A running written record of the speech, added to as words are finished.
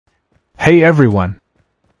Hey everyone!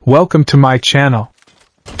 Welcome to my channel.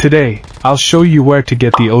 Today, I'll show you where to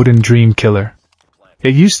get the Oden Dream Killer.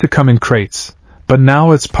 It used to come in crates, but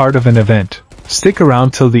now it's part of an event. Stick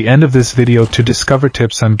around till the end of this video to discover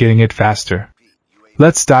tips on getting it faster.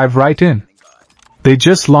 Let's dive right in. They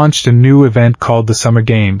just launched a new event called the Summer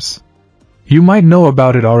Games. You might know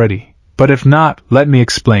about it already, but if not, let me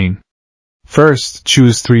explain. First,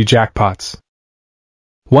 choose 3 jackpots.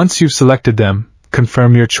 Once you've selected them,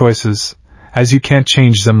 confirm your choices, as you can't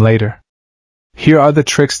change them later. Here are the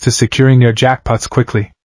tricks to securing your jackpots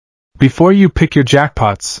quickly. Before you pick your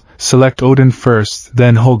jackpots, select Oden first,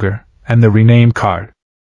 then Holger, and the rename card.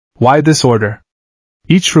 Why this order?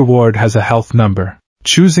 Each reward has a health number.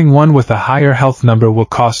 Choosing one with a higher health number will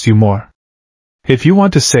cost you more. If you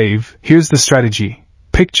want to save, here's the strategy.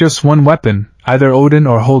 Pick just one weapon, either Oden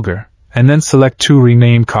or Holger, and then select 2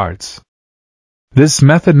 rename cards. This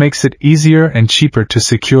method makes it easier and cheaper to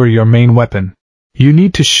secure your main weapon. You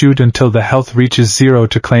need to shoot until the health reaches 0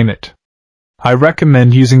 to claim it. I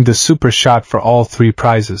recommend using the super shot for all 3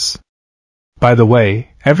 prizes. By the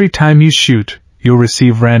way, every time you shoot, you'll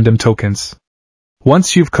receive random tokens.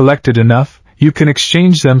 Once you've collected enough, you can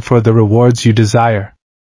exchange them for the rewards you desire.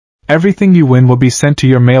 Everything you win will be sent to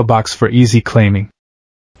your mailbox for easy claiming.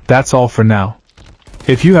 That's all for now.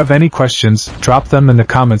 If you have any questions, drop them in the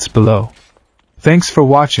comments below. Thanks for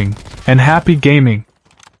watching, and happy gaming!